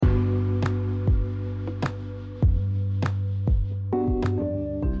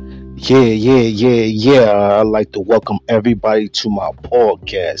Yeah. I'd like to welcome everybody to my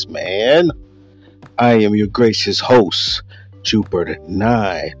podcast, man. I am your gracious host, Jupiter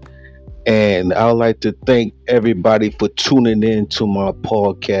 9. And I'd like to thank everybody for tuning in to my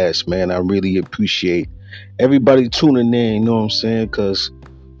podcast, man. I really appreciate everybody tuning in, you know what I'm saying? Because,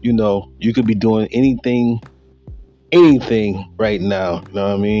 you could be doing anything right now, you know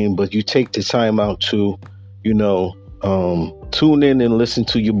what I mean? But you take the time out to, tune in and listen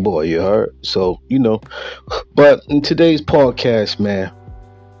to your boy, you heard? So, but in today's podcast, man,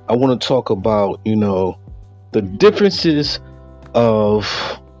 I want to talk about, the differences of,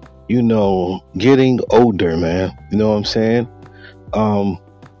 getting older, man. You know what I'm saying? Um,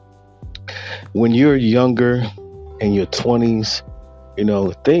 when you're younger in your 20s,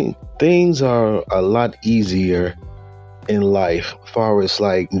 things are a lot easier in life as far as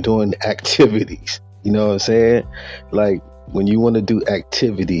like doing activities. You know what I'm saying? Like when you want to do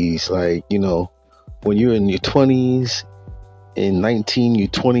activities, like, when you're in your 20s, in 19, you're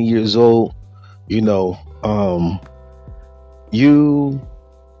 20 years old, you know, um, you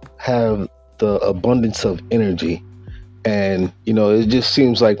have the abundance of energy. And, it just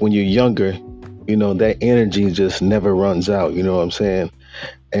seems like when you're younger, that energy just never runs out. You know what I'm saying?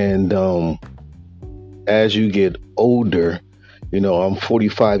 And as you get older, I'm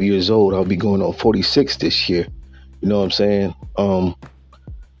 45 years old. I'll be going on 46 this year. You know what I'm saying?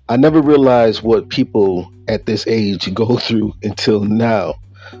 I never realized what people at this age go through until now.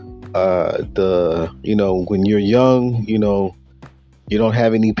 When you're young, you don't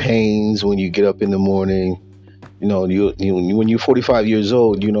have any pains when you get up in the morning. When you're 45 years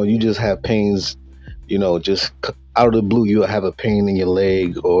old, you just have pains, out of the blue, you'll have a pain in your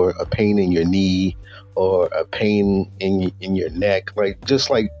leg or a pain in your knee or a pain in your neck,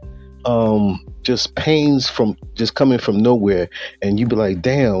 just pains from just coming from nowhere. And you be like,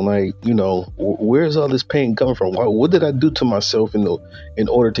 damn, like, where's all this pain coming from? What did I do to myself in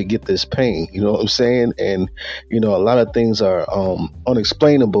order to get this pain? You know what I'm saying? And, a lot of things are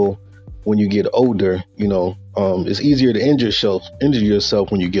unexplainable when you get older. It's easier to injure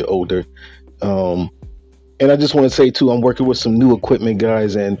yourself when you get older. And I just want to say too, I'm working with some new equipment,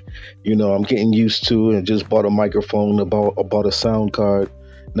 guys, and I'm getting used to and just bought a microphone, about a sound card.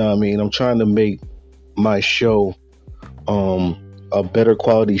 Now, I mean, I'm trying to make my show a better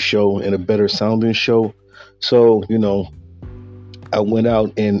quality show and a better sounding show. So, I went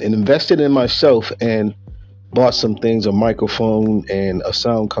out and invested in myself and bought some things, a microphone and a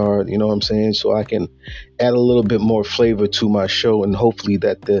sound card, you know what I'm saying? So I can add a little bit more flavor to my show, and hopefully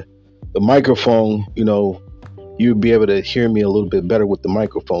that the microphone, you'll be able to hear me a little bit better with the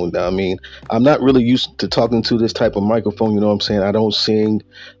microphone. Now, I mean, I'm not really used to talking to this type of microphone, you know what I'm saying? I don't sing.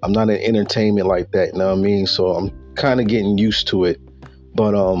 I'm not in entertainment like that, you know what I mean? So I'm kind of getting used to it.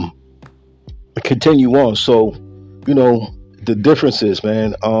 But continue on. So, the differences,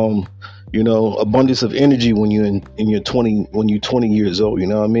 man. Abundance of energy when you're in your 20 years old, you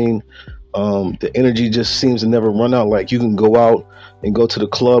know what I mean? The energy just seems to never run out. Like you can go out and go to the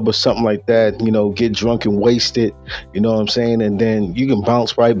club or something like that, get drunk and wasted, you know what I'm saying? And then you can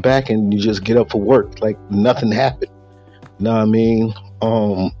bounce right back and you just get up for work like nothing happened. You know what I mean?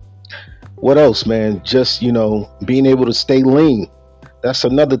 What else, man? Just, being able to stay lean. That's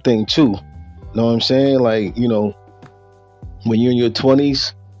another thing too. You know what I'm saying? Like, when you're in your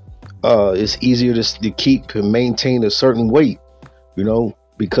 20s, it's easier to keep and maintain a certain weight,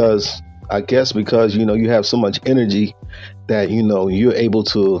 because you have so much energy that, you're able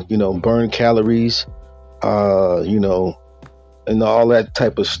to, burn calories, and all that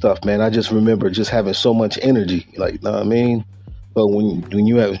type of stuff, man. I just remember just having so much energy, like, you know what I mean? But when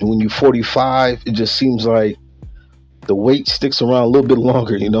you're 45, it just seems like the weight sticks around a little bit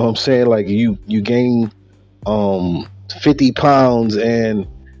longer, you know what I'm saying? Like you gain 50 pounds and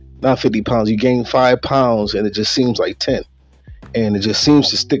not 50 pounds, you gain 5 pounds and it just seems like 10. And it just seems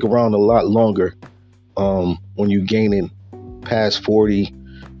to stick around a lot longer when you gaining past 40.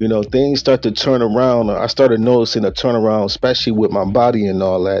 Things start to turn around. I started noticing a turnaround, especially with my body and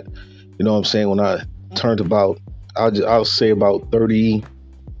all that. You know what I'm saying? When I turned about, I'll say about 30,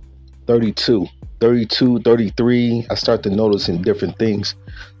 32, 32, 33, I started noticing different things.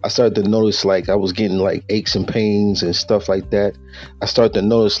 I started to notice like I was getting like aches and pains and stuff like that. I started to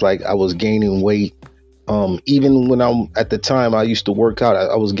notice like I was gaining weight. Even when at the time I used to work out,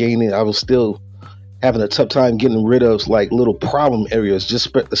 I was still having a tough time getting rid of like little problem areas,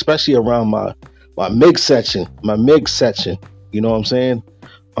 just especially around my midsection, you know what I'm saying?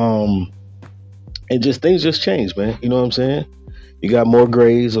 And just things just changed, man. You know what I'm saying? You got more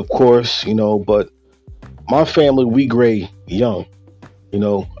grays, of course, but my family, we gray young, you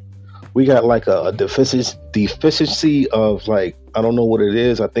know. we got like a deficiency of, like, I don't know what it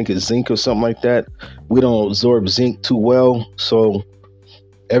is. I think it's zinc or something like that. We don't absorb zinc too well, so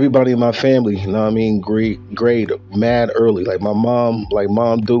everybody in my family, you know what I mean, grade mad early. Like my mom, like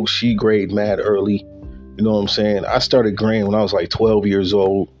Mom Duke, she grade mad early. You know what I'm saying? I started grading when I was like 12 years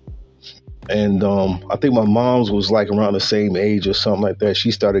old. And I think my mom's was like around the same age or something like that.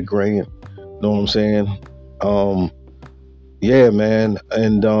 She started grading. You know what I'm saying? Um, yeah, man.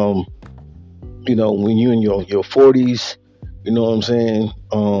 And when you in your 40's, you know what I'm saying?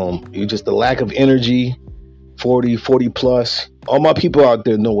 You just the lack of energy, 40 plus. All my people out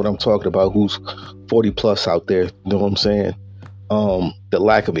there know what I'm talking about, who's 40 plus out there. You know what I'm saying? The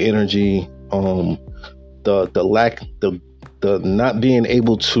lack of energy, the lack, the not being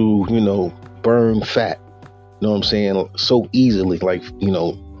able to, burn fat. You know what I'm saying? So easily, like,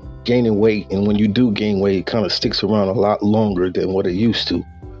 gaining weight. And when you do gain weight, it kind of sticks around a lot longer than what it used to.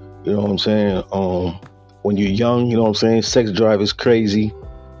 You know what I'm saying? When you're young, you know what I'm saying? Sex drive is crazy. You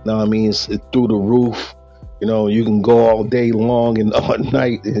know what I mean? It's through the roof. You can go all day long and all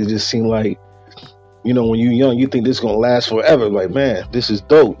night. It just seems like, when you're young, you think this is going to last forever. Like, man, this is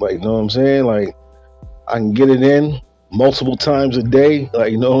dope. Like, you know what I'm saying? Like, I can get it in multiple times a day.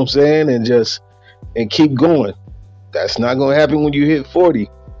 Like, you know what I'm saying? And keep going. That's not going to happen when you hit 40.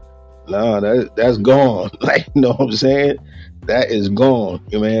 Nah, that's gone. Like, you know what I'm saying? That is gone,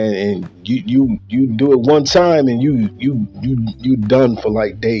 man. And you do it one time and you done for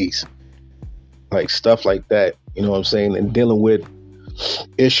like days. Like stuff like that, you know what I'm saying? And dealing with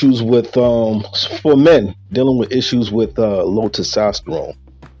issues with for men, dealing with issues with low testosterone.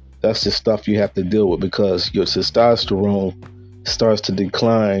 That's the stuff you have to deal with, because your testosterone starts to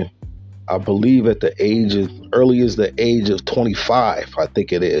decline, I believe, at the age of, early as the age of 25, I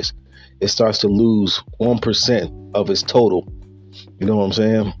think it is. It starts to lose 1% of its total. You know what I'm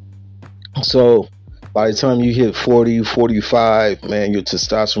saying? So by the time you hit 40, 45, man, your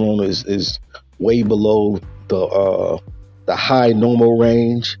testosterone is way below the high normal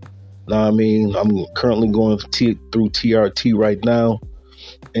range. Know what I mean? I'm currently going through TRT right now.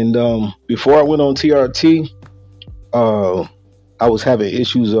 And before I went on TRT, I was having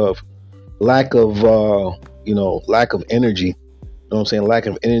issues of lack of energy. You know what I'm saying? Lack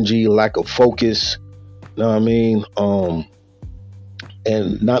of energy, lack of focus. You know what I mean?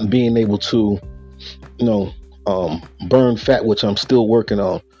 And not being able to, burn fat, which I'm still working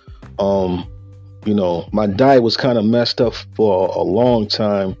on. My diet was kind of messed up for a long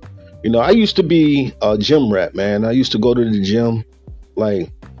time. I used to be a gym rat, man. I used to go to the gym like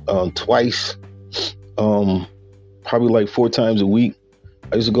twice, probably like 4 times a week.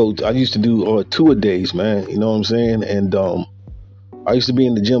 I used to do 2-a-days, man. You know what I'm saying? And I used to be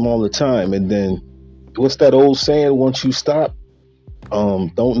in the gym all the time. And then, what's that old saying? Once you stop,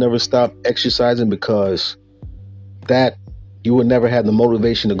 don't never stop exercising, because that you will never have the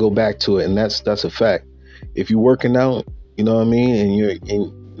motivation to go back to it. And that's a fact. If you're working out, you know what I mean, and you're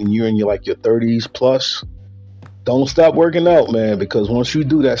in your 30s plus, don't stop working out, man, because once you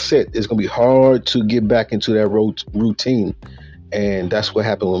do, that's it. It's gonna be hard to get back into that routine. And that's what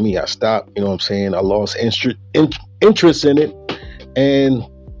happened with me. I stopped, you know what I'm saying? I lost interest in it. And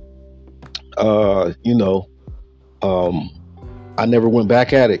I never went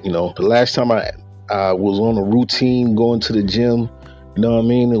back at it. The last time I was on a routine going to the gym, you know what I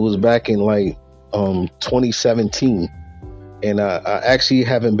mean, it was back in 2017. And I actually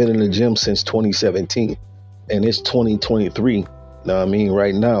haven't been in the gym since 2017, and it's 2023. You know what I mean,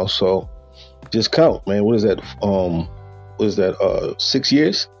 right now. So just count, man. What is that? 6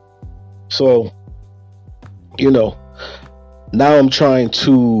 years? So, now I'm trying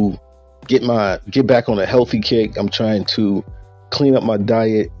to get back on a healthy kick. I'm trying to clean up my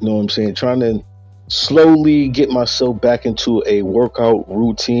diet. You know what I'm saying? Trying to slowly get myself back into a workout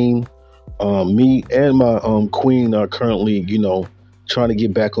routine. Me and my queen are currently, trying to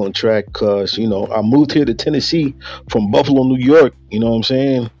get back on track, because, I moved here to Tennessee from Buffalo, New York. You know what I'm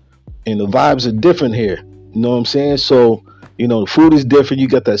saying? And the vibes are different here. You know what I'm saying? So, the food is different. You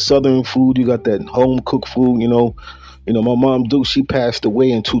got that southern food. You got that home cooked food. My mom Deuce, she passed away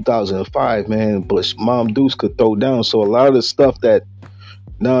in 2005, man. But Mom Deuce could throw down. So a lot of the stuff that,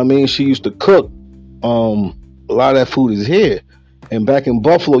 she used to cook, a lot of that food is here. And back in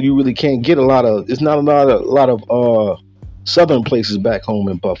Buffalo, you really can't get it's not a lot of southern places back home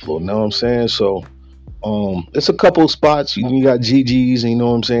in Buffalo. You know what I'm saying? So it's a couple of spots. You got GG's, you know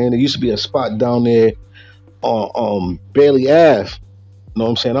what I'm saying? There used to be a spot down there on Bailey Ave. You know what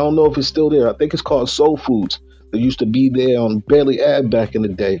I'm saying? I don't know if it's still there. I think it's called Soul Foods. They used to be there on Bailey Ave back in the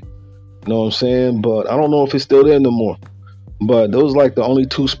day. You know what I'm saying? But I don't know if it's still there no more. You But those like the only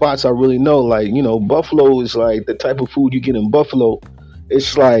two spots I really know. Like, Buffalo is like the type of food you get in Buffalo.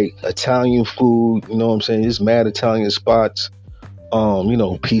 It's like Italian food, you know what I'm saying? It's mad Italian spots.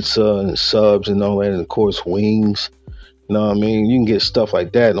 Pizza and subs and all that, and of course wings. You know what I mean? You can get stuff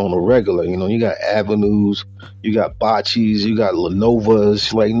like that on the regular. You got Avenues, you got Bocce's, you got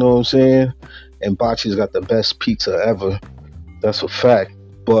Lenova's, like, you know what I'm saying? And Bocce's got the best pizza ever. That's a fact.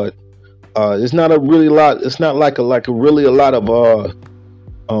 But it's not a really lot. It's not like a really a lot of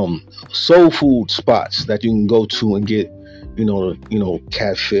soul food spots that you can go to and get,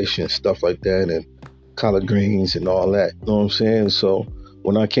 catfish and stuff like that, and collard greens and all that. You know what I'm saying? So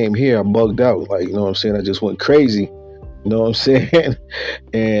when I came here, I bugged out. Like, you know what I'm saying? I just went crazy. You know what I'm saying?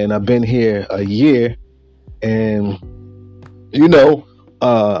 And I've been here a year, and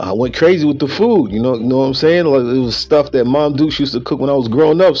I went crazy with the food. You know what I'm saying? Like, it was stuff that Mom Dukes used to cook when I was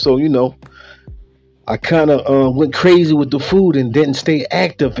growing up. So I kind of went crazy with the food and didn't stay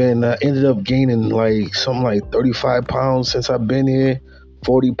active, and ended up gaining like something like 35 pounds since I've been here,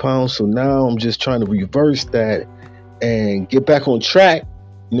 40 pounds. So now I'm just trying to reverse that and get back on track.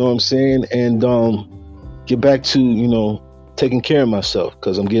 You know what I'm saying? And get back to taking care of myself,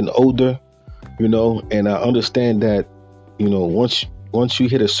 because I'm getting older. And I understand that once you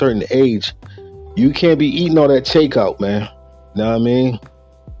hit a certain age, you can't be eating all that takeout, man. You know what I mean?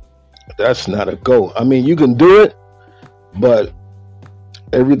 That's not a go. I mean, you can do it, but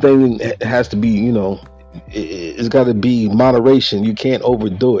everything has to be, it's got to be moderation. You can't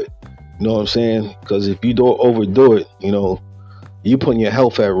overdo it. You know what I'm saying? Because if you don't overdo it, you're putting your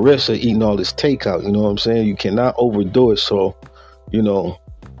health at risk of eating all this takeout. You know what I'm saying? You cannot overdo it. So,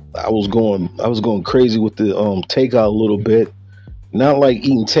 I was going crazy with the takeout a little bit. Not like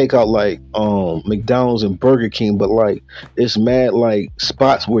eating takeout like McDonald's and Burger King, but like it's mad like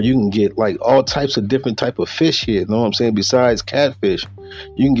spots where you can get like all types of different type of fish here. You know what I'm saying? Besides catfish,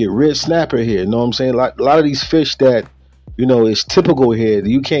 you can get red snapper here. You know what I'm saying? Like a lot of these fish that is typical here,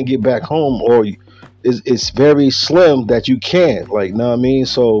 you can't get back home, or it's very slim that you can. Like, you know what I mean?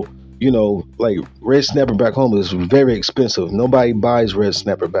 So like red snapper back home is very expensive. Nobody buys red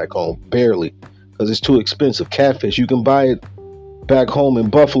snapper back home, barely, because it's too expensive. Catfish, you can buy it back home in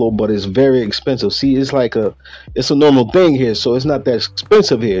Buffalo, but it's very expensive. See, it's a normal thing here, so it's not that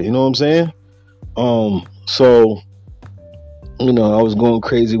expensive here. You know what I'm saying? So I was going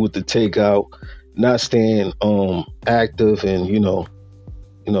crazy with the takeout, not staying active, and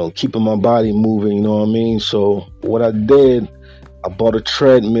keeping my body moving. You know what I mean? So what I did, I bought a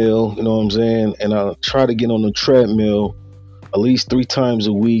treadmill. You know what I'm saying? And I try to get on the treadmill at least 3 times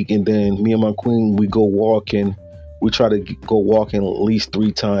a week, and then me and my queen, we go walking. We try to go walking at least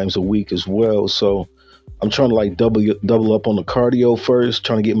 3 times a week as well. So I'm trying to like double up on the cardio first,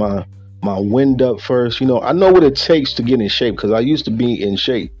 trying to get my wind up first. I know what it takes to get in shape, because I used to be in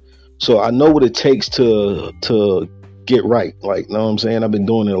shape. So I know what it takes to get right. Like, you know what I'm saying? I've been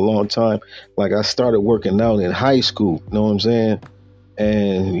doing it a long time. Like, I started working out in high school, you know what I'm saying?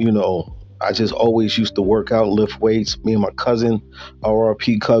 And, I just always used to work out, lift weights. Me and my cousin,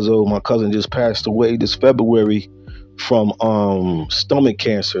 RRP Cuzzo, my cousin just passed away this February from stomach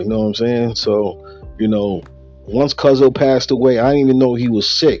cancer. You know what I'm saying? So, once Cuzzo passed away, I didn't even know he was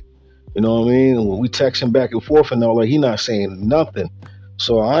sick. You know what I mean? When we texting back and forth and all, like, he not saying nothing.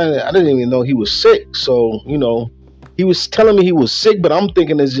 So I didn't even know he was sick. So, he was telling me he was sick, but I'm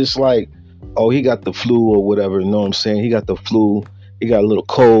thinking it's just like, oh, he got the flu or whatever. You know what I'm saying? He got the flu. He got a little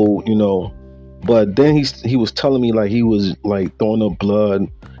cold, But then he was telling me like he was like throwing up blood.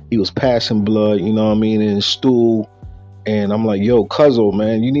 He was passing blood, you know what I mean, in his stool. And I'm like, yo, Cuzzo,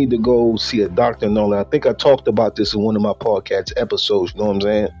 man, you need to go see a doctor and all that. I think I talked about this in one of my podcast episodes, you know what I'm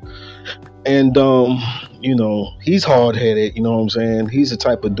saying? And, he's hard-headed, you know what I'm saying? He's the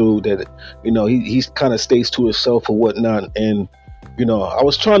type of dude that, he kind of stays to himself or whatnot. And, I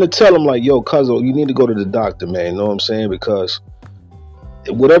was trying to tell him like, yo, Cuzzo, you need to go to the doctor, man, you know what I'm saying? Because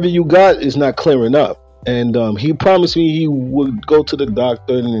whatever you got is not clearing up. And he promised me he would go to the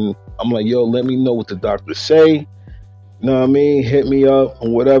doctor, and I'm like, yo, let me know what the doctor say. You know what I mean? Hit me up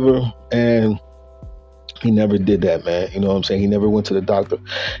or whatever. And he never did that, man. You know what I'm saying? He never went to the doctor.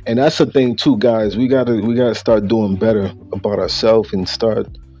 And that's the thing too, guys. We gotta start doing better about ourselves and start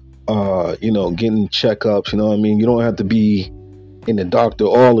getting checkups. You know what I mean? You don't have to be in the doctor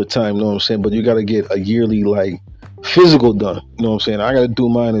all the time, you know what I'm saying? But you gotta get a yearly like physical done. You know what I'm saying? I gotta do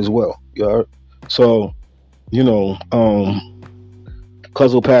mine as well. You know? So,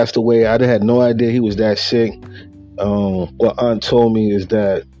 Cuzzo passed away. I had no idea he was that sick. What Aunt told me is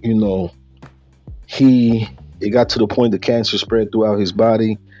that, it got to the point the cancer spread throughout his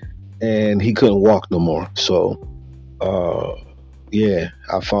body and he couldn't walk no more. So Uh, yeah,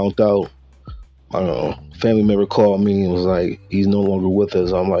 I found out. I don't know. Family member called me and was like, he's no longer with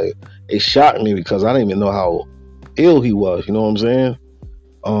us. I'm like, it shocked me because I didn't even know how ill he was. You know what I'm saying?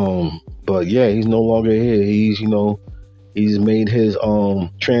 But yeah, he's no longer here. He's made his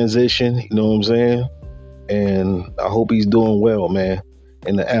transition. You know what I'm saying? And I hope he's doing well, man,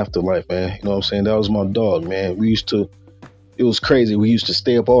 in the afterlife, man. You know what I'm saying? That was my dog, man. It was crazy. We used to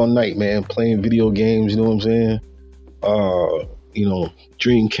stay up all night, man, playing video games. You know what I'm saying? Uh, you know,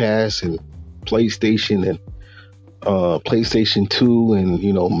 Dreamcast and PlayStation and PlayStation 2. And,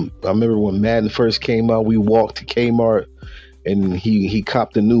 I remember when Madden first came out, we walked to Kmart and he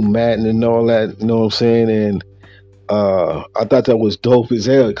copped a new Madden and all that. You know what I'm saying? And I thought that was dope as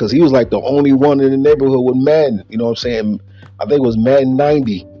hell because he was like the only one in the neighborhood with Madden. You know what I'm saying? I think it was Madden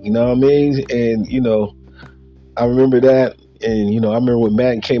 90. You know what I mean? And I remember that. And I remember when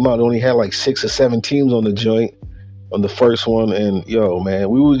Madden came out, it only had like 6 or 7 teams on the joint on the first one. And yo, man,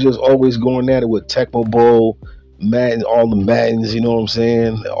 we were just always going at it with Tecmo Bowl, Madden, all the Maddens. You know what I'm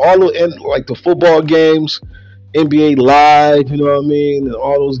saying? And like the football games, NBA Live. You know what I mean? And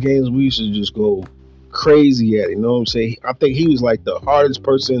all those games, we used to just go crazy at it. You know what I'm saying? I think he was like the hardest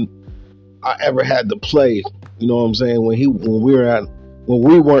person I ever had to play. You know what I'm saying? When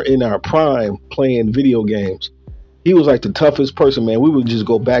we weren't in our prime playing video games, he was like the toughest person, man. We would just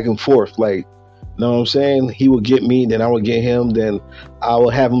go back and forth, like, you know what I'm saying? He would get me, then I would get him, then I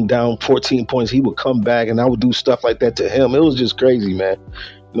would have him down 14 points. He would come back, and I would do stuff like that to him. It was just crazy, man.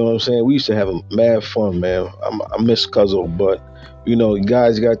 You know what I'm saying? We used to have a mad fun, man. I miss Cuzzo, but you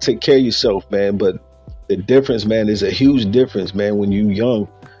guys got to take care of yourself, man. But the difference, man, is a huge difference, man. When you young,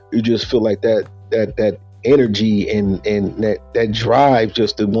 you just feel like that energy and that drive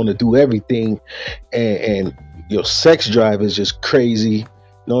just to want to do everything, and your sex drive is just crazy.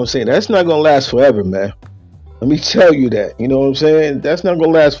 You know what I'm saying? That's not gonna last forever, man. Let me tell you that. You know what I'm saying? That's not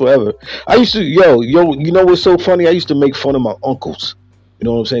gonna last forever. I used to, you know what's so funny? I used to make fun of my uncles. You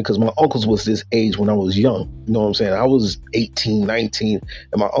know what I'm saying? Because my uncles was this age when I was young. You know what I'm saying? I was 18, 19,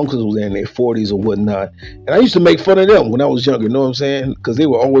 and my uncles was in their 40s or whatnot. And I used to make fun of them when I was younger. You know what I'm saying? Because they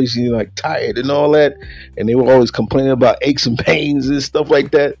were always like tired and all that, and they were always complaining about aches and pains and stuff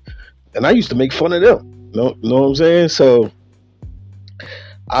like that. And I used to make fun of them. Know what I'm saying? So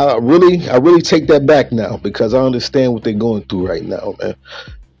I really take that back now because I understand what they're going through right now, man.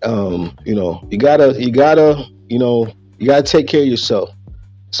 You gotta take care of yourself,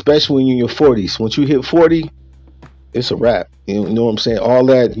 especially when you're in your 40s. Once you hit 40, it's a wrap. You know what I'm saying? All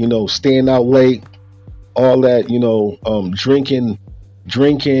that, staying out late, all that, drinking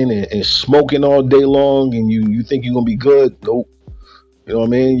and smoking all day long, and you think you're gonna be good. Nope. You know what I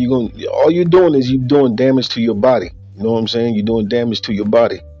mean? All you're doing is you're doing damage to your body. You know what I'm saying? You're doing damage to your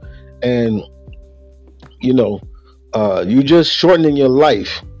body, and you're just shortening your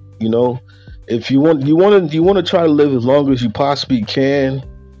life. If you want to try to live as long as you possibly can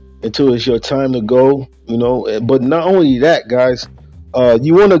until it's your time to go. But not only that, guys,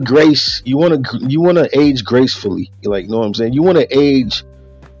 you want to age gracefully. Like, you know what I'm saying? You want to age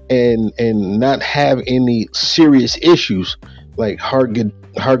and not have any serious issues like heart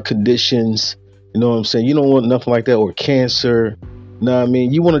conditions. You know what I'm saying? You don't want nothing like that, or cancer. You know what I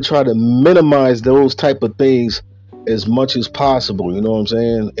mean? You want to try to minimize those type of things as much as possible. You know what I'm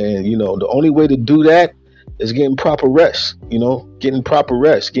saying? And the only way to do that is getting proper rest. Getting proper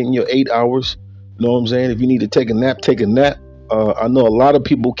rest, getting your 8 hours. You know what I'm saying? If you need to take a nap, take a nap. I know a lot of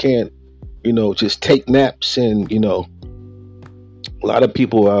people can't, just take naps, and a lot of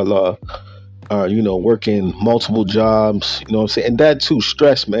people are working multiple jobs. You know what I'm saying? And that too,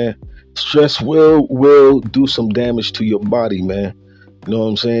 stress, man. Stress will do some damage to your body, man. You know what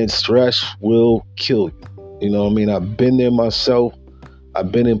I'm saying? Stress will kill you. You know what I mean? I've been there myself.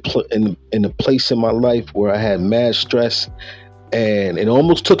 I've been in a place in my life where I had mad stress, and it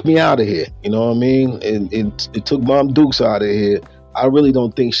almost took me out of here. You know what I mean? And it took Mom Dukes out of here. I really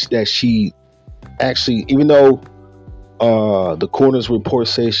don't think that she actually, even though the coroner's report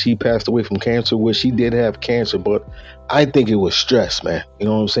says she passed away from cancer, which she did have cancer, but I think it was stress, man. You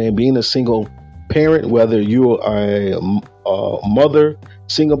know what I'm saying? Being a single parent, whether you're a mother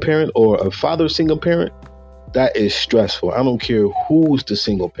single parent or a father single parent, that is stressful. I don't care who's the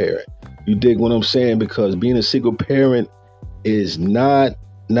single parent. You dig what I'm saying? Because being a single parent is not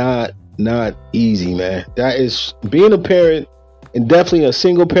easy, man. That is, being a parent, and definitely a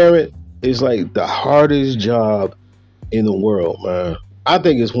single parent, is like the hardest job in the world, man. I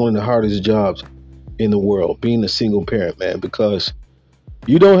think it's one of the hardest jobs in the world, being a single parent, man, because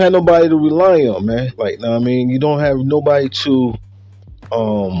you don't have nobody to rely on, man. Like, know what I mean? You don't have nobody to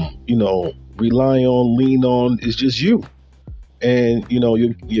rely on, lean on is just you. And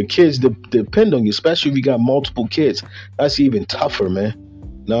your kids depend on you, especially if you got multiple kids. That's even tougher, man.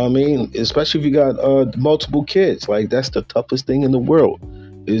 Know what I mean? Especially if you got multiple kids. Like, that's the toughest thing in the world,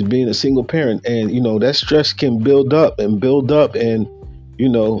 is being a single parent. And that stress can build up and build up, and you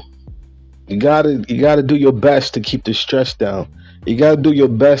know you gotta do your best to keep the stress down. You gotta do your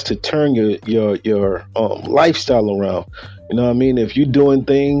best to turn your lifestyle around. You know what I mean? If you're doing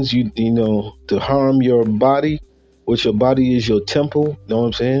things to harm your body, which your body is your temple, you know what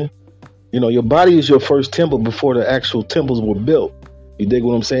I'm saying? Your body is your first temple before the actual temples were built. You dig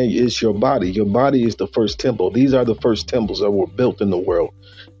what I'm saying? It's your body. Your body is the first temple. These are the first temples that were built in the world.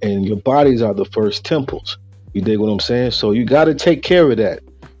 And your bodies are the first temples. You dig what I'm saying? So you got to take care of that.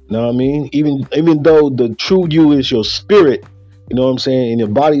 You know what I mean? Even though the true you is your spirit, you know what I'm saying? And your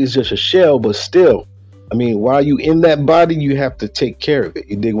body is just a shell, but still, I mean, while you in that body, you have to take care of it.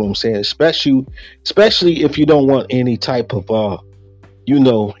 You dig what I'm saying? Especially if you don't want any type of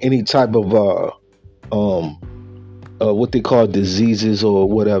what they call diseases or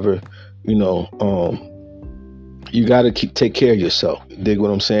whatever. You got to take care of yourself. You dig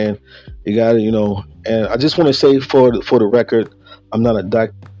what I'm saying? You got to, and I just want to say for the record, I'm not a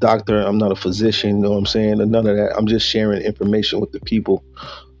doctor. I'm not a physician. You know what I'm saying? And none of that. I'm just sharing information with the people.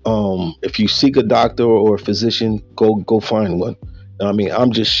 If you seek a doctor or a physician, go find one. I mean,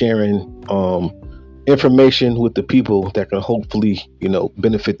 I'm just sharing information with the people that can hopefully,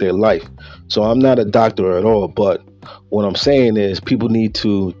 benefit their life. So I'm not a doctor at all, but what I'm saying is people need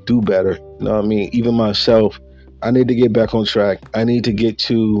to do better. You know what I mean? Even myself, I need to get back on track. I need to get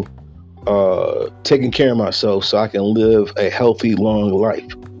to taking care of myself so I can live a healthy, long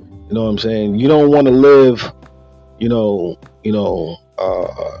life. You know what I'm saying? You don't want to live,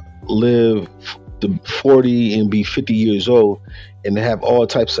 live the 40 and be 50 years old and have all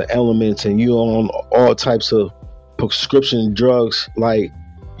types of ailments, and you on all types of prescription drugs. Like,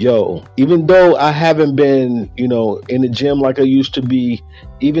 even though I haven't been, in the gym like I used to be,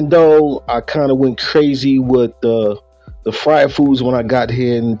 even though I kind of went crazy with the fried foods when I got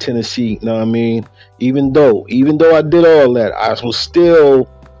here in Tennessee, you know what I mean? Even though I did all that, I was still,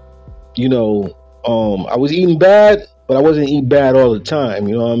 I was eating bad, but I wasn't eating bad all the time.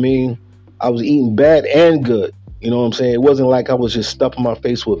 You know what I mean? I was eating bad and good. You know what I'm saying? It wasn't like I was just stuffing my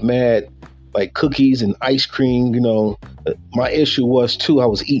face with mad, like, cookies and ice cream. My issue was too, I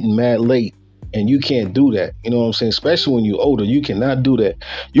was eating mad late, and you can't do that. You know what I'm saying? Especially when you're older, you cannot do that.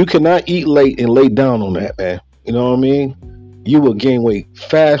 You cannot eat late and lay down on that, man. You know what I mean? You will gain weight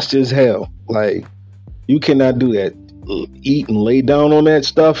fast as hell. Like, you cannot do that. Eat and lay down on that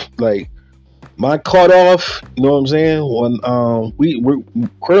stuff. Like, my cutoff, you know what I'm saying? When we're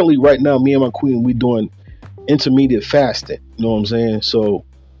currently right now, me and my queen, we doing intermediate fasting. You know what I'm saying? So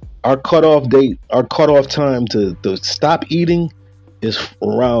our cutoff time to stop eating is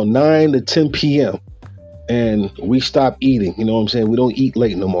around 9 to 10 p.m. And we stop eating. You know what I'm saying? We don't eat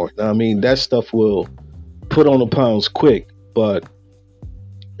late no more. I mean, that stuff will put on the pounds quick, but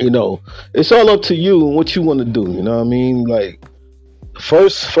it's all up to you and what you want to do. You know what I mean? Like,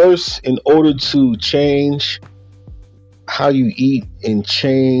 first, in order to change how you eat and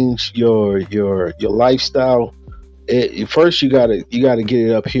change your lifestyle, first you gotta get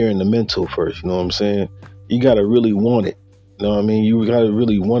it up here in the mental first. You know what I'm saying? You gotta really want it. You know what I mean? You gotta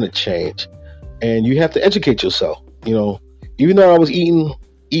really want to change, and you have to educate yourself. Even though I was eating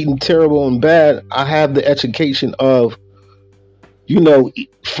terrible and bad, I have the education of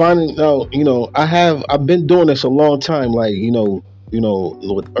finding out. I've been doing this a long time. Like,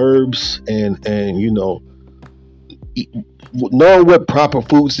 with herbs and knowing what proper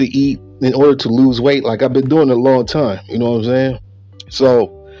foods to eat in order to lose weight. Like, I've been doing it a long time. You know what I'm saying?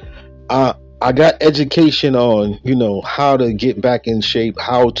 So I got education on how to get back in shape,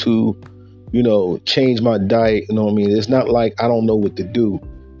 how to change my diet. You know what I mean? It's not like I don't know what to do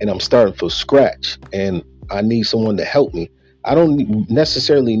and I'm starting from scratch and I need someone to help me. I don't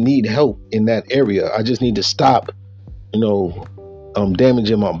necessarily need help in that area. I just need to stop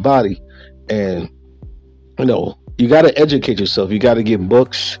damaging my body. And you got to educate yourself. You got to get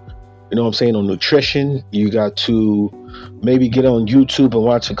books, you know what I'm saying, on nutrition. You got to maybe get on YouTube and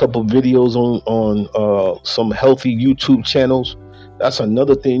watch a couple videos on some healthy YouTube channels. That's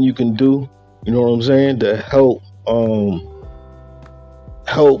another thing you can do, you know what I'm saying, to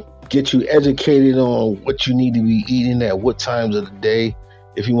help get you educated on what you need to be eating at what times of the day.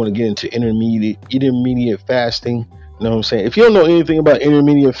 If you want to get into intermediate fasting, you know what I'm saying? If you don't know anything about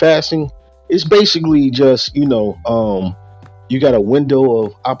intermediate fasting, it's basically just, you got a window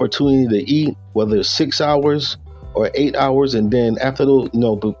of opportunity to eat, whether it's 6 hours or 8 hours, and then after those,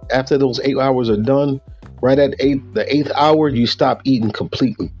 after those 8 hours are done, right at the eighth hour, you stop eating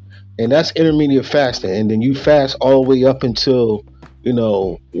completely, and that's intermediate fasting. And then you fast all the way up until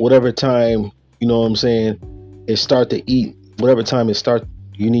whatever time, what I'm saying, it start to eat. Whatever time it start,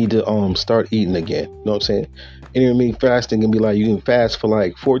 you need to start eating again. You know what I'm saying? Intermittent fasting can be like, you can fast for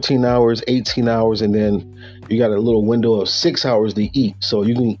like 14 hours, 18 hours, and then you got a little window of 6 hours to eat. So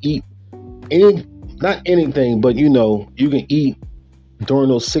you can eat not anything, but you can eat during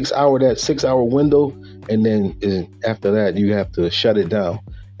those 6 hour, that 6 hour window, and then after that you have to shut it down.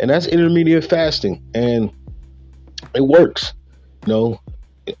 And that's intermediate fasting, and it works. You know,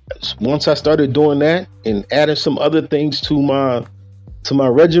 once I started doing that and adding some other things to my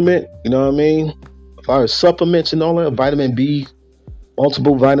regimen, you know what I mean? As far as supplements and all that, vitamin B,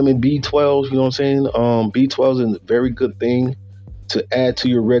 multiple vitamin B12, you know what I'm saying? B12 is a very good thing to add to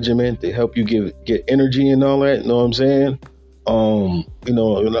your regimen to help you get energy and all that, you know what I'm saying?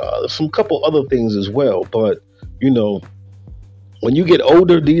 Some couple other things as well. But, when you get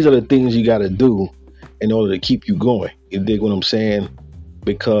older, these are the things you got to do in order to keep you going. You dig what I'm saying?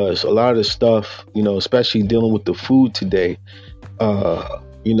 Because a lot of the stuff, especially dealing with the food today,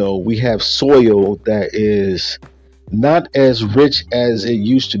 we have soil that is not as rich as it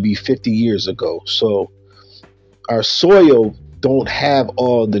used to be 50 years ago. So our soil don't have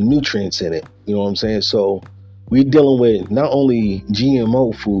all the nutrients in it. You know what I'm saying? So we're dealing with not only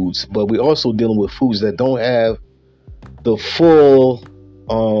GMO foods, but we're also dealing with foods that don't have the full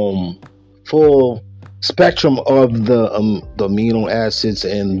spectrum of the amino acids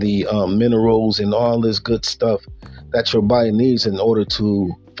and the minerals and all this good stuff that your body needs in order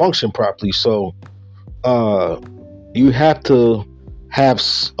to function properly. So you have to have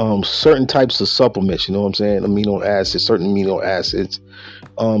certain types of supplements, you know what I'm saying? Certain amino acids.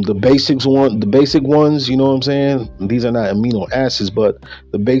 The basic ones, you know what I'm saying? These are not amino acids, but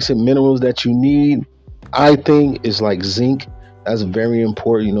the basic minerals that you need, I think, is like zinc. That's very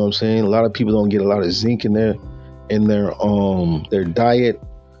important, you know what I'm saying? A lot of people don't get a lot of zinc in their diet.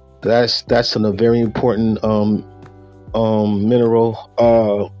 That's a very important mineral.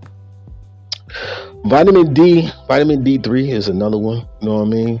 Vitamin D3 is another one, you know what I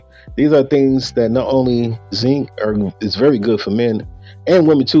mean? These are things that not only zinc is very good for men and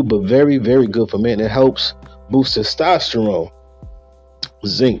women too, but very, very good for men. It helps boost testosterone.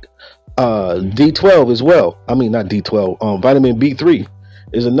 Zinc. D12 as well. I mean, not D12. Vitamin B3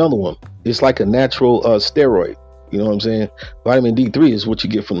 is another one. It's like a natural steroid. You know what I'm saying? Vitamin D3 is what you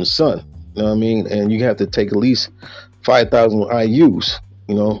get from the sun. You know what I mean? And you have to take at least 5,000 IUs.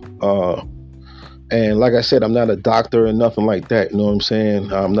 And like I said, I'm not a doctor or nothing like that. You know what I'm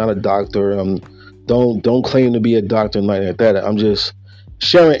saying? I'm not a doctor. Don't claim to be a doctor and like that. I'm just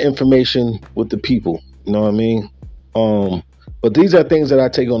sharing information with the people. You know what I mean? But these are things that I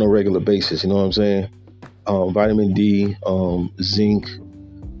take on a regular basis. You know what I'm saying? Vitamin D, zinc,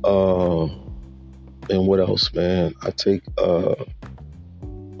 and what else, man? I take. I'm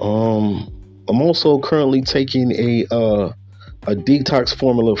also currently taking a detox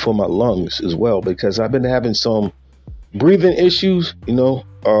formula for my lungs as well, because I've been having some breathing issues.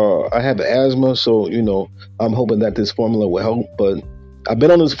 I have asthma, so I'm hoping that this formula will help. But I've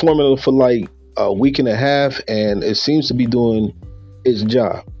been on this formula for like a week and a half, and it seems to be doing its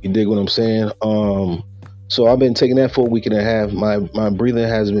job. You dig what I'm saying? So I've been taking that for a week and a half. My breathing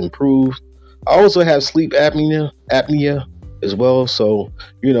has improved. I also have sleep apnea as well. So,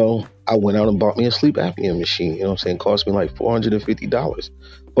 I went out and bought me a sleep apnea machine. You know what I'm saying? It cost me like $450.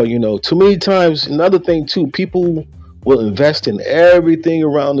 But, too many times, another thing too, people will invest in everything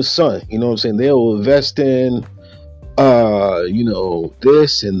around the sun. You know what I'm saying? They'll invest in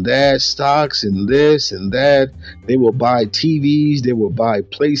this and that, stocks and this and that. They will buy TVs, they will buy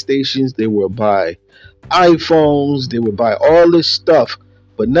PlayStations, they will buy iPhones, they will buy all this stuff,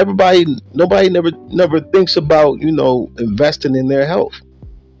 but nobody never thinks about, investing in their health.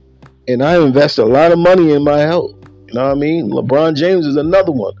 And I invest a lot of money in my health. You know what I mean? LeBron James is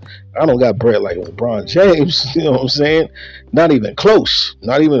another one. I don't got bread like LeBron James, you know what I'm saying? Not even close,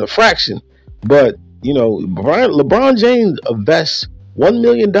 not even a fraction. But LeBron James invests $1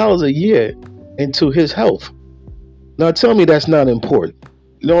 million a year into his health. Now tell me that's not important.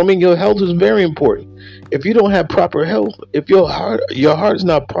 You know what I mean? Your health is very important. If you don't have proper health, if your heart is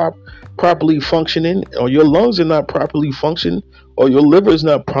not properly functioning, or your lungs are not properly functioning, or your liver is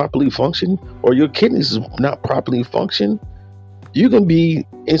not properly functioning, or your kidneys is not properly functioning, you can be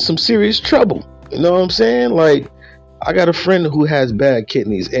in some serious trouble. You know what I'm saying? Like, I got a friend who has bad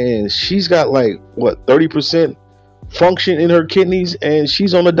kidneys, and she's got 30% function in her kidneys, and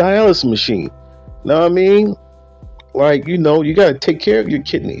she's on a dialysis machine. Know what I mean? like, you got to take care of your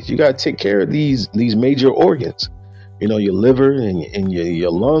kidneys. You got to take care of these major organs, your liver and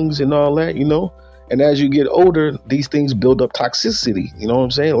your lungs and all that, and as you get older, these things build up toxicity. You know what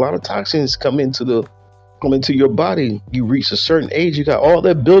I'm saying? A lot of toxins come into your body. You reach a certain age, you got all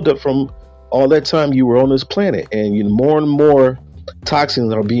that buildup from all that time you were on this planet, and more and more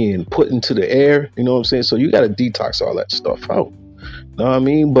toxins are being put into the air. You know what I'm saying? So you got to detox all that stuff out. Know what I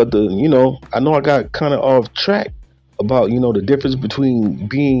mean? But I know I got kind of off track about the difference between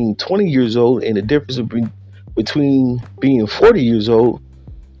being 20 years old and the difference between being 40 years old.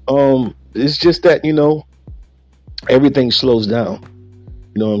 It's just that everything slows down.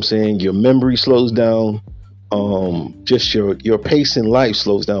 You know what I'm saying? Your memory slows down. Just your pace in life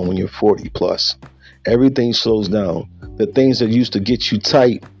slows down when you're 40 plus. Everything slows down. The things that used to get you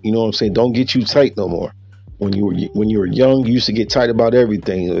tight, you know what I'm saying, don't get you tight no more. When you were young, you used to get tight about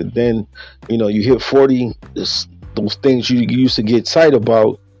everything. Then, you hit 40, those things you used to get tight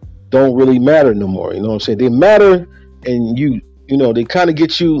about don't really matter no more. You know what I'm saying? They matter, and they kind of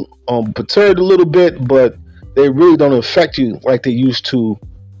get you perturbed a little bit, but they really don't affect you like they used to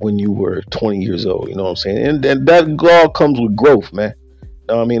when you were 20 years old. You know what I'm saying? And that all comes with growth, man. You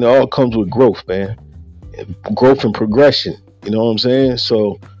know what I mean? It all comes with growth, man. Growth and progression. You know what I'm saying?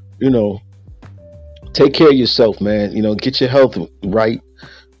 So, take care of yourself, man. Get your health right.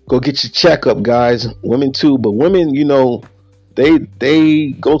 Go get your checkup, guys. Women too, but women,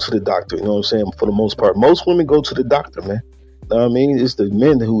 they go to the doctor. You know what I'm saying? For the most part, most women go to the doctor, man. You know what I mean? It's the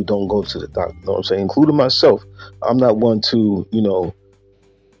men who don't go to the doctor. You know what I'm saying? Including myself. I'm not one to,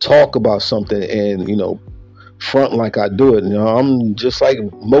 talk about something and, front like I do it. I'm just like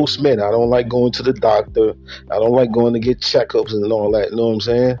most men. I don't like going to the doctor. I don't like going to get checkups and all that. You know what I'm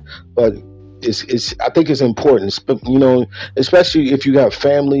saying? But it's I think it's important, especially if you got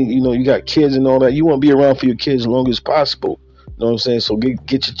family, you got kids and all that. You want to be around for your kids as long as possible. You know what I'm saying? So get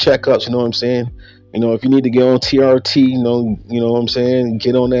your checkups. You know what I'm saying? If you need to get on TRT, you know what I'm saying,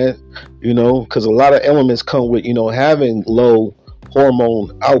 get on that. Because a lot of elements come with having low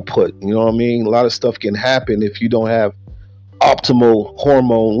hormone output. You know what I mean? A lot of stuff can happen if you don't have optimal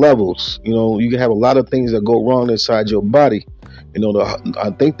hormone levels. You can have a lot of things that go wrong inside your body.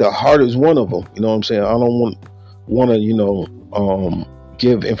 I think the heart is one of them. You know what I'm saying? I don't want to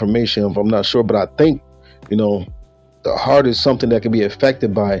give information if I'm not sure, but I think the heart is something that can be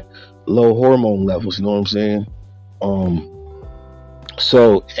affected by low hormone levels. You know what I'm saying?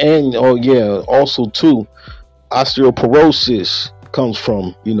 So, and oh yeah, also too, osteoporosis comes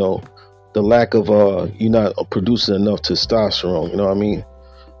from the lack of you're not producing enough testosterone. You know what I mean?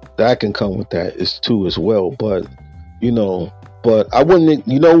 That can come with that as well. But but I wouldn't,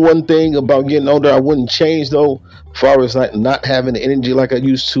 one thing about getting older, I wouldn't change though, as far as like not having the energy like I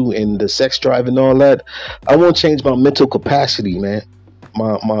used to and the sex drive and all that. I won't change my mental capacity, man.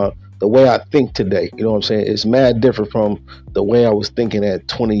 The way I think today, you know what I'm saying? It's mad different from the way I was thinking at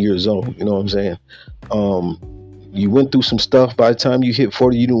 20 years old. You know what I'm saying? You went through some stuff. By the time you hit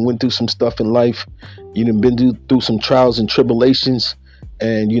 40, you done went through some stuff in life. You done been through some trials and tribulations.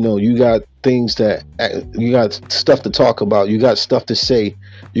 And you got things you got stuff to talk about. You got stuff to say.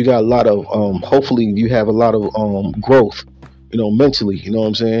 You got a lot of hopefully you have a lot of growth, mentally. You know what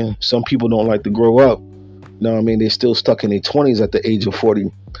I'm saying? Some people don't like to grow up. You know what I mean? They're still stuck in their 20s at the age of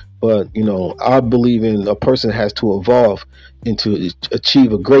 40. But I believe in a person has to evolve into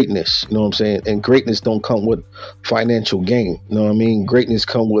achieve a greatness. You know what I'm saying? And greatness don't come with financial gain. You know what I mean? Greatness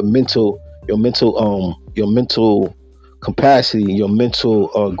come with your mental capacity, your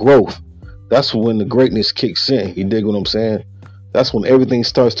mental growth. That's when the greatness kicks in. You dig what I'm saying? That's when everything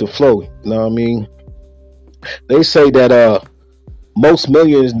starts to flow. You know what I mean? They say that most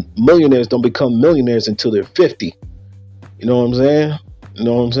millionaires don't become millionaires until they're 50. You know what I'm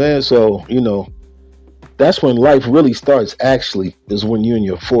saying? So that's when life really starts. Actually, is when you're in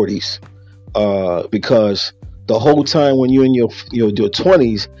your 40s, because the whole time when you're in your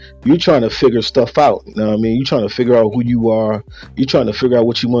 20s, you're trying to figure stuff out. You know what I mean? You're trying to figure out who you are. You're trying to figure out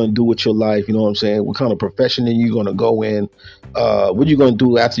what you want to do with your life. You know what I'm saying? What kind of profession are you going to go in? What you going to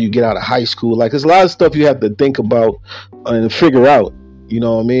do after you get out of high school? Like, there's a lot of stuff you have to think about and figure out. You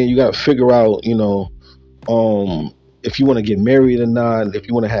know what I mean? You got to figure out, if you want to get married or not, if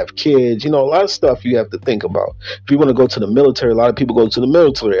you want to have kids, a lot of stuff you have to think about. If you want to go to the military, a lot of people go to the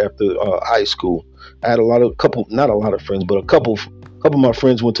military after high school. I had not a lot of friends, but a couple of my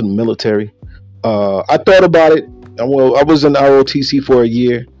friends went to the military. I thought about it. I was in ROTC for a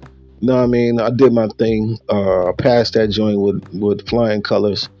year. You know what I mean? I did my thing. I passed that joint with flying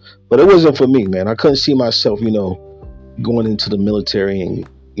colors, but it wasn't for me, man. I couldn't see myself, going into the military and,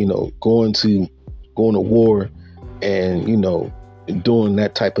 going to war and doing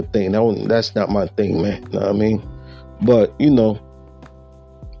that type of thing. That's not my thing, man. You know what I mean? But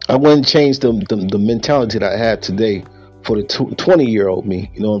I wouldn't change the mentality that I have today for the 20-year-old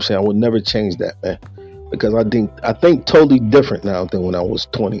me. You know what I'm saying? I would never change that, man, because I think totally different now than when I was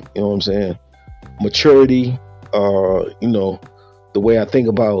 20. You know what I'm saying? Maturity, the way I think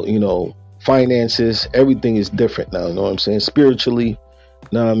about finances, everything is different now. You know what I'm saying? Spiritually, you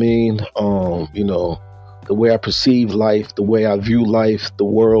know what I mean? The way I perceive life, the way I view life, the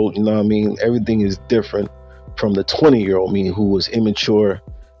world, you know what I mean? Everything is different from the 20-year-old me who was immature.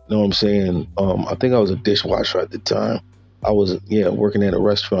 You know what I'm saying? I think I was a dishwasher at the time. I was, working at a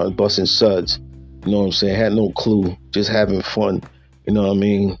restaurant, busting suds. You know what I'm saying? Had no clue, just having fun. You know what I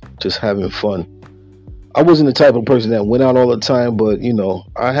mean? Just having fun. I wasn't the type of person that went out all the time, but,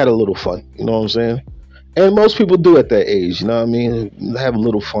 I had a little fun. You know what I'm saying? And most people do at that age, you know what I mean? Have a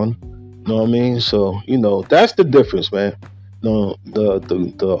little fun. You know what I mean? So, that's the difference, man. The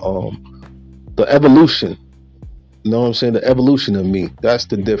evolution. You know what I'm saying? The evolution of me. That's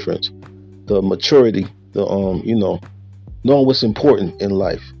the difference. The maturity, knowing what's important in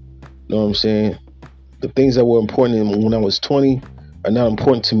life. You know what I'm saying? The things that were important when I was 20 are not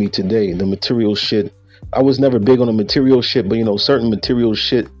important to me today. The material shit. I was never big on the material shit, but certain material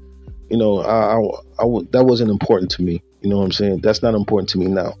shit, that wasn't important to me. You know what I'm saying? That's not important to me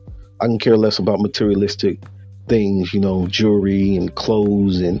now. I can care less about materialistic things, jewelry and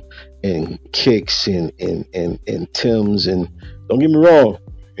clothes and kicks and Timbs. And don't get me wrong,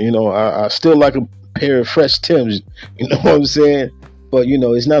 I still like a pair of fresh Timbs. You know what I'm saying? But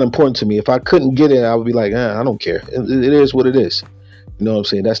it's not important to me. If I couldn't get it, I would be like, I don't care. It is what it is. You know what I'm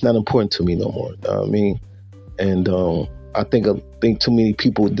saying? That's not important to me no more. I mean, and I think too many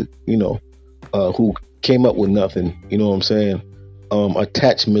people, who came up with nothing. You know what I'm saying?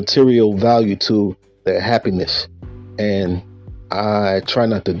 Attach material value to their happiness, and I try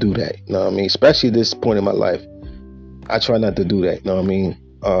not to do that. You know what I mean? Especially at this point in my life, I try not to do that. You know what I mean?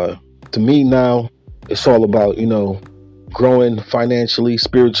 To me now, it's all about growing financially,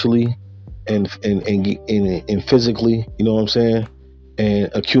 spiritually, and physically. You know what I'm saying? And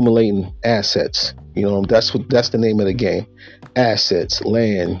accumulating assets. That's the name of the game. Assets,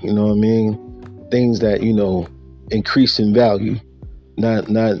 land. You know what I mean? Things that increase in value. Not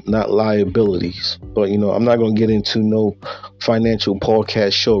liabilities. But I'm not gonna get into no financial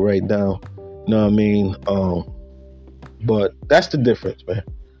podcast show right now. You know what I mean? But that's the difference, man.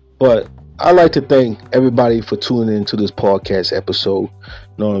 But I like to thank everybody for tuning into this podcast episode.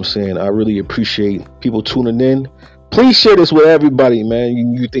 You know what I'm saying? I really appreciate people tuning in. Please share this with everybody, man.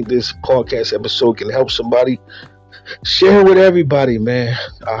 You think this podcast episode can help somebody? Share it with everybody, man.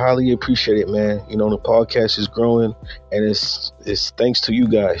 I highly appreciate it, man. The podcast is growing, and it's thanks to you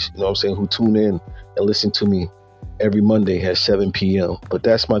guys, you know what I'm saying, who tune in and listen to me every Monday at 7 p.m. But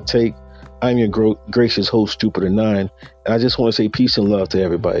that's my take. I'm your gracious host, Jupiter 9, and I just want to say peace and love to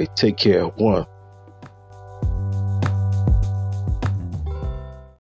everybody. Take care. One.